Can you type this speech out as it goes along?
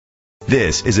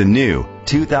This is a new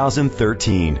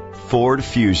 2013 Ford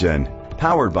Fusion,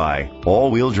 powered by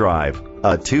all-wheel drive,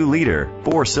 a 2-liter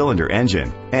 4-cylinder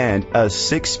engine, and a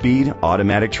 6-speed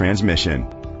automatic transmission.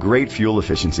 Great fuel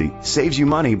efficiency saves you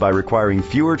money by requiring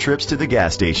fewer trips to the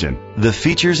gas station. The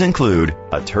features include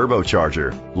a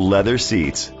turbocharger, leather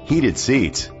seats, heated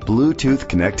seats, Bluetooth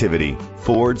connectivity,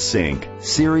 Ford Sync,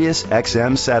 Sirius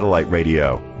XM satellite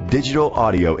radio, digital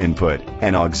audio input,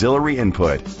 and auxiliary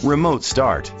input, remote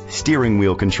start, steering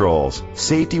wheel controls.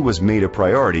 Safety was made a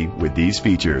priority with these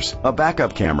features: a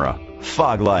backup camera,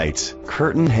 fog lights,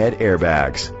 curtain head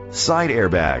airbags, side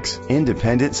airbags,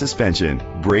 independent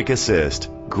suspension, brake assist.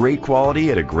 Great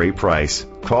quality at a great price.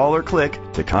 Call or click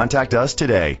to contact us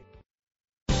today.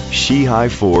 Sheehy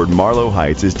Ford Marlow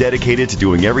Heights is dedicated to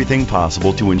doing everything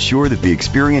possible to ensure that the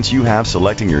experience you have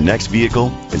selecting your next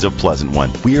vehicle is a pleasant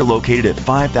one. We are located at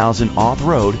 5000 Auth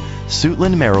Road,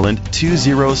 Suitland, Maryland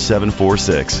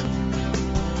 20746.